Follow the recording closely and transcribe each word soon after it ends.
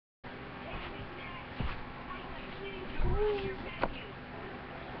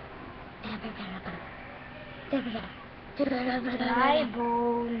Dry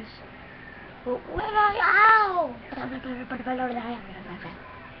bones. Where are you? Ow!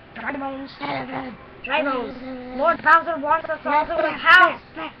 Dry bones. Dry bones. Lord Bowser wants us all to his house.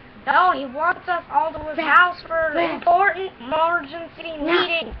 No, he wants us all to his house for an important emergency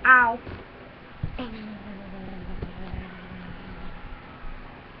meeting. Ow.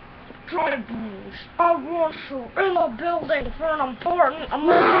 Dry bones. I want you in the building for an important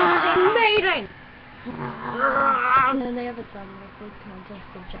emergency meeting. And then they have a thumb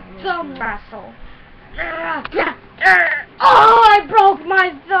wrestle. Thumb wrestle. Oh, I broke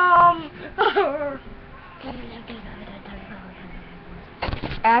my thumb.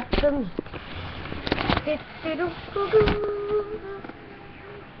 At the meet.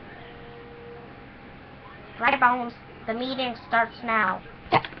 Dry bones. The meeting starts now.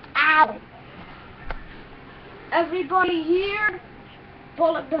 Ow! Everybody here?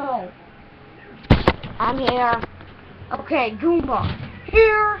 Bullet Bill. I'm here. Okay, Goomba.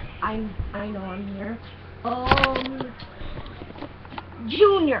 Here. I know I'm here.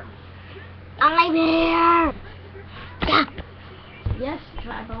 Junior. I'm here. Yeah. Yes,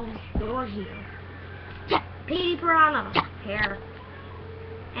 Dry Bones, you're here. Yeah. Petey Piranha. Here.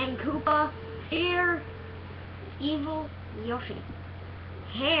 And Koopa. Here. Evil Yoshi.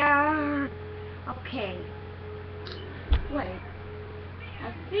 Here. Okay. Wait.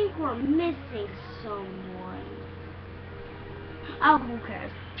 I think we're missing someone. Oh, who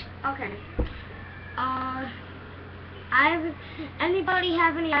cares? Okay. Anybody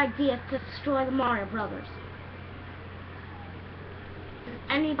have any ideas to destroy the Mario Brothers? Does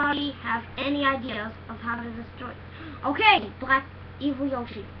anybody have any ideas of how to destroy? Okay, Black Evil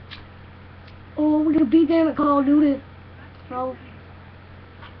Yoshi. Oh, we're gonna beat them at Call of Duty. Bro.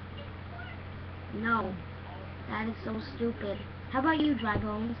 No. That is so stupid. How about you, Dry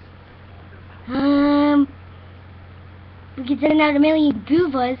Bones? We could send out a million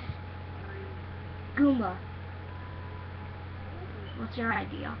Goombas. Goomba. What's your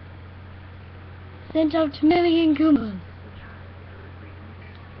idea? Send out a million Goombas.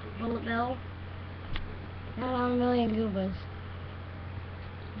 Bullet Bill? Send out a million Goombas.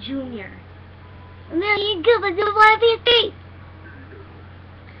 Junior. A million Goombas in one of his feet.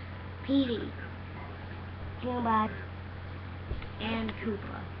 Petey. Goombas. And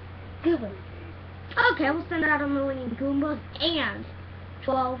Koopa. Goombas. Okay, we'll send out a million Goombas and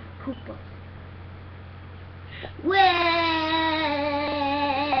 12 Koopas.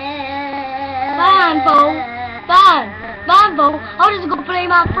 Fine, Bo. Fine, Bo. I'll just go play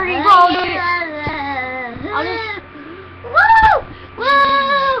my freaking Call of Duty. I'll just...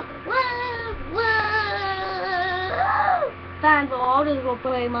 Fine, Bo. I'll just go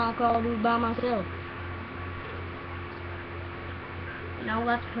play my Call of Duty by myself. No,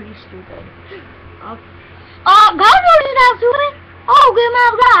 that's pretty stupid. Call of Duty's not stupid. Oh, get my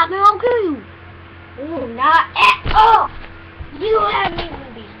rock and I'll kill you. Ooh, not at all! You haven't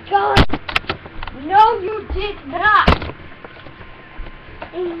even begun! No, you did not!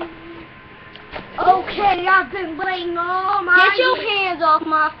 Okay, I've been waiting all my Get your hands off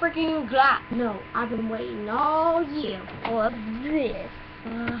my freaking Glock. No, I've been waiting all year for this.